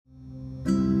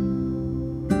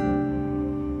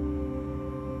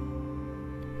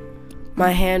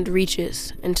My hand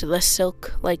reaches into the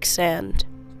silk like sand.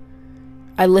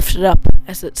 I lift it up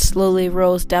as it slowly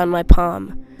rolls down my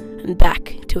palm and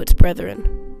back to its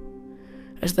brethren.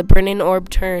 As the burning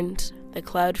orb turns the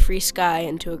cloud-free sky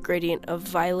into a gradient of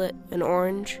violet and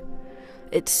orange,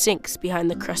 it sinks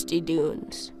behind the crusty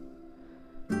dunes.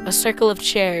 A circle of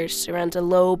chairs surrounds a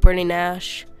low burning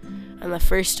ash, and the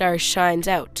first star shines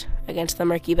out against the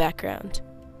murky background.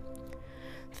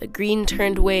 The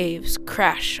green-turned waves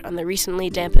crash on the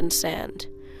recently dampened sand.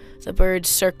 The birds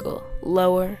circle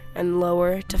lower and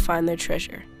lower to find their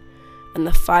treasure, and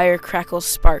the fire crackles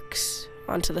sparks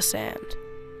onto the sand.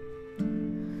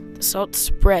 The salt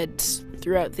spreads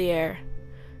throughout the air.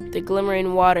 The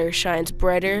glimmering water shines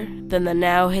brighter than the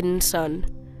now hidden sun.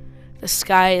 The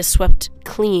sky is swept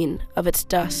clean of its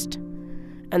dust,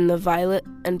 and the violet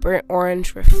and burnt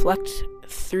orange reflect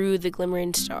through the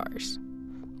glimmering stars.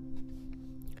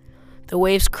 The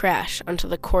waves crash onto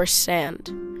the coarse sand.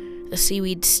 The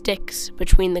seaweed sticks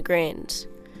between the grains,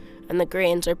 and the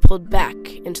grains are pulled back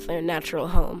into their natural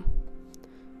home.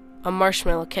 A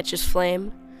marshmallow catches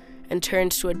flame and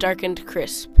turns to a darkened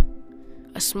crisp.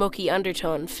 A smoky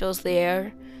undertone fills the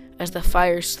air as the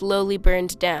fire slowly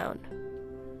burns down.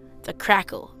 The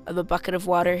crackle of a bucket of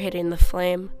water hitting the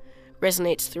flame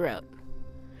resonates throughout.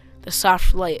 The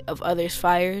soft light of others'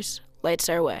 fires lights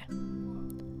our way.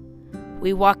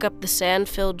 We walk up the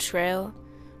sand-filled trail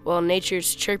while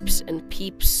nature's chirps and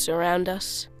peeps surround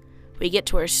us. We get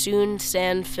to our soon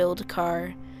sand-filled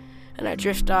car, and I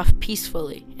drift off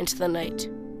peacefully into the night.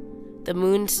 The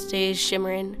moon stays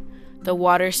shimmering, the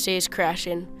water stays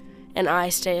crashing, and I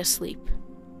stay asleep.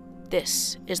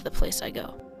 This is the place I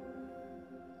go.